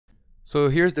So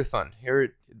here's the fun. Here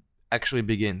it actually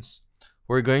begins.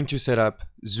 We're going to set up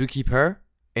Zookeeper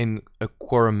in a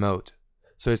quorum mode.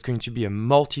 So it's going to be a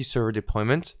multi-server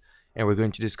deployment, and we're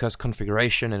going to discuss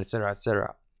configuration and etc.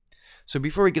 etc. So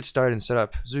before we get started and set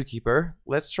up Zookeeper,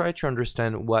 let's try to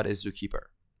understand what is Zookeeper.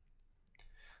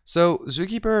 So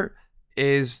Zookeeper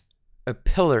is a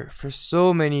pillar for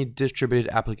so many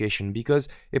distributed applications because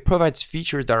it provides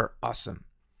features that are awesome.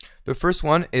 The first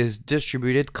one is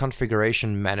distributed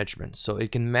configuration management. So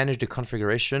it can manage the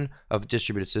configuration of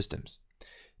distributed systems.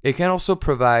 It can also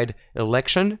provide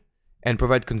election and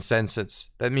provide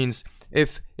consensus. That means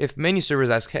if many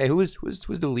servers ask, hey, who's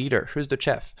the leader? Who's the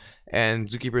chef? And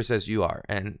Zookeeper says you are.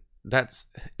 And that's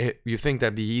it. You think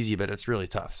that'd be easy, but it's really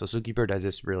tough. So Zookeeper does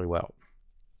this really well.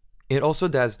 It also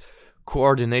does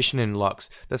coordination and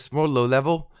logs. That's more low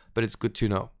level, but it's good to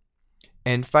know.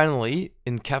 And finally,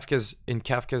 in Kafka's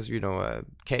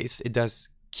case, it does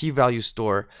key value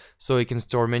store, so it can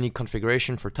store many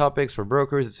configuration for topics, for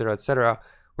brokers, etc., etc.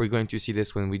 We're going to see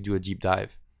this when we do a deep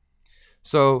dive.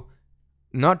 So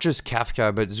not just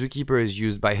Kafka, but Zookeeper is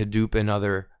used by Hadoop and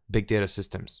other big data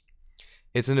systems.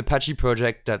 It's an Apache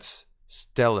project that's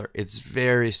stellar. It's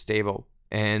very stable,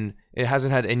 and it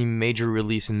hasn't had any major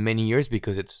release in many years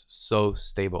because it's so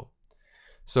stable.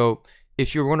 So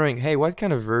if you're wondering, hey, what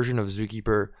kind of version of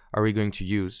Zookeeper are we going to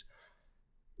use?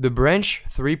 The branch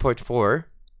 3.4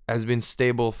 has been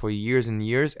stable for years and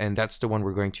years, and that's the one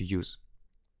we're going to use.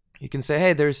 You can say,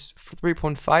 hey, there's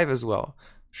 3.5 as well.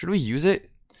 Should we use it?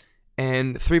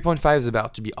 And 3.5 is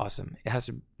about to be awesome. It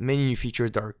has many new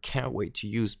features that I can't wait to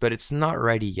use, but it's not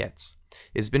ready yet.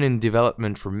 It's been in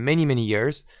development for many, many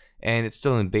years, and it's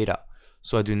still in beta.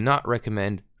 So I do not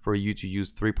recommend for you to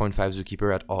use 3.5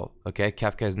 Zookeeper at all, okay?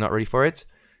 Kafka is not ready for it,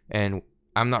 and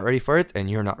I'm not ready for it, and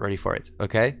you're not ready for it,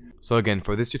 okay? So again,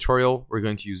 for this tutorial, we're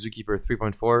going to use Zookeeper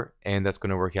 3.4, and that's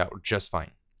going to work out just fine.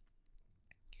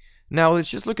 Now, let's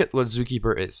just look at what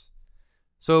Zookeeper is.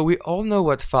 So we all know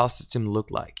what file system look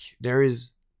like. There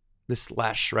is the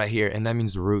slash right here, and that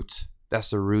means root. That's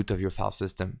the root of your file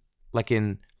system, like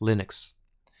in Linux.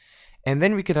 And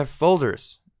then we could have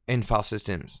folders in file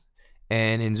systems.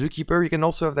 And in Zookeeper, you can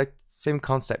also have that same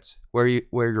concept where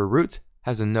your root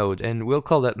has a node, and we'll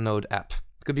call that node app.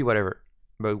 It could be whatever,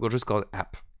 but we'll just call it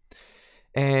app.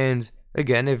 And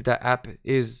again, if that app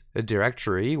is a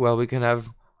directory, well, we can have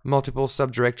multiple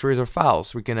subdirectories or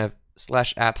files. We can have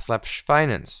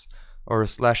 /app/finance or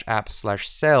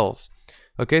 /app/sales.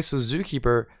 Okay, so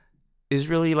Zookeeper is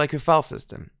really like a file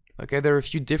system. Okay, there are a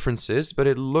few differences, but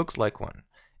it looks like one.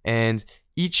 And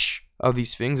each of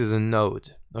these things is a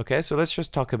node. Okay, so let's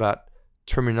just talk about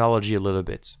terminology a little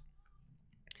bit.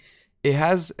 It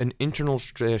has an internal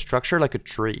structure like a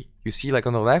tree. You see, like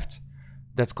on the left,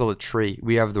 that's called a tree.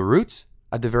 We have the roots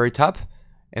at the very top,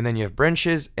 and then you have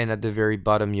branches, and at the very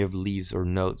bottom you have leaves or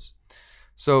nodes.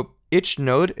 So each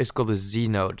node is called a Z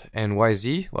node. And why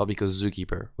Z? Well, because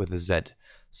Zookeeper with a Z.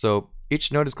 So each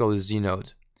node is called a Z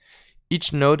node.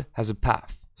 Each node has a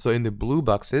path. So in the blue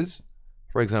boxes,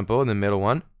 for example, in the middle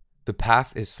one, the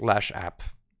path is /app.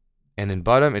 And in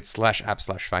bottom, it's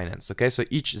 /app/finance. Okay, so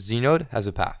each Z node has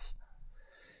a path.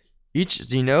 Each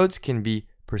Z node can be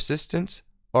persistent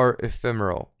or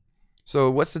ephemeral. So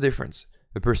what's the difference?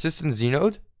 A persistent Z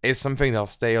node is something that'll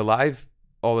stay alive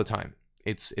all the time.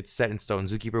 It's set in stone.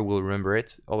 Zookeeper will remember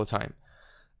it all the time.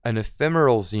 An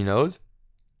ephemeral Z node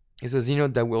is a Z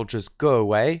node that will just go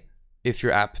away if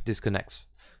your app disconnects.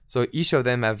 So each of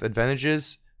them have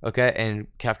advantages, okay, and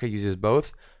Kafka uses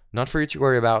both. Not for you to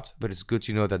worry about, but it's good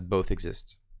to know that both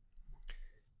exist.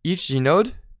 Each Z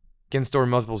node can store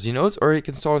multiple Z nodes, or it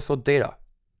can store also data.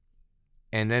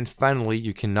 And then finally,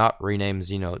 you cannot rename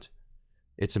Z node.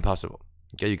 It's impossible.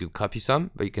 Okay, you could copy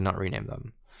some, but you cannot rename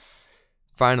them.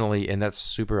 Finally, and that's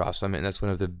super awesome, and that's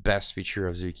one of the best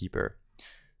features of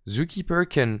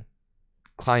Zookeeper.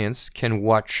 Clients can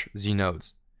watch Z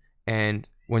nodes. And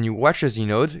when you watch a Z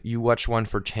node, you watch one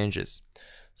for changes.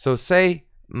 So say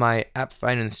my app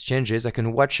finance changes, I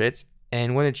can watch it,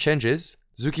 and when it changes,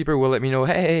 Zookeeper will let me know,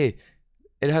 hey,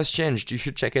 it has changed, you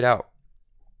should check it out.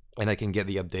 And I can get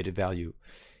the updated value.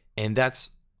 And that's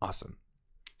awesome.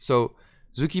 So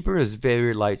Zookeeper is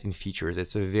very light in features.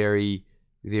 It's a very,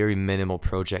 very minimal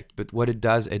project, but what it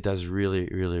does really,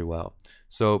 really well.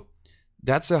 So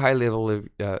that's a high level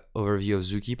overview of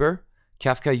Zookeeper.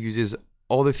 Kafka uses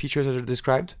all the features that are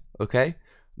described, okay?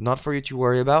 Not for you to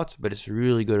worry about, but it's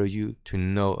really good of you to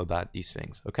know about these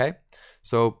things, okay?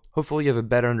 So hopefully you have a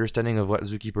better understanding of what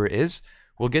Zookeeper is.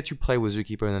 We'll get to play with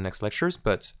Zookeeper in the next lectures,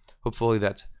 but hopefully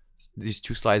that these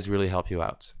two slides really help you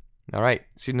out. All right,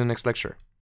 see you in the next lecture.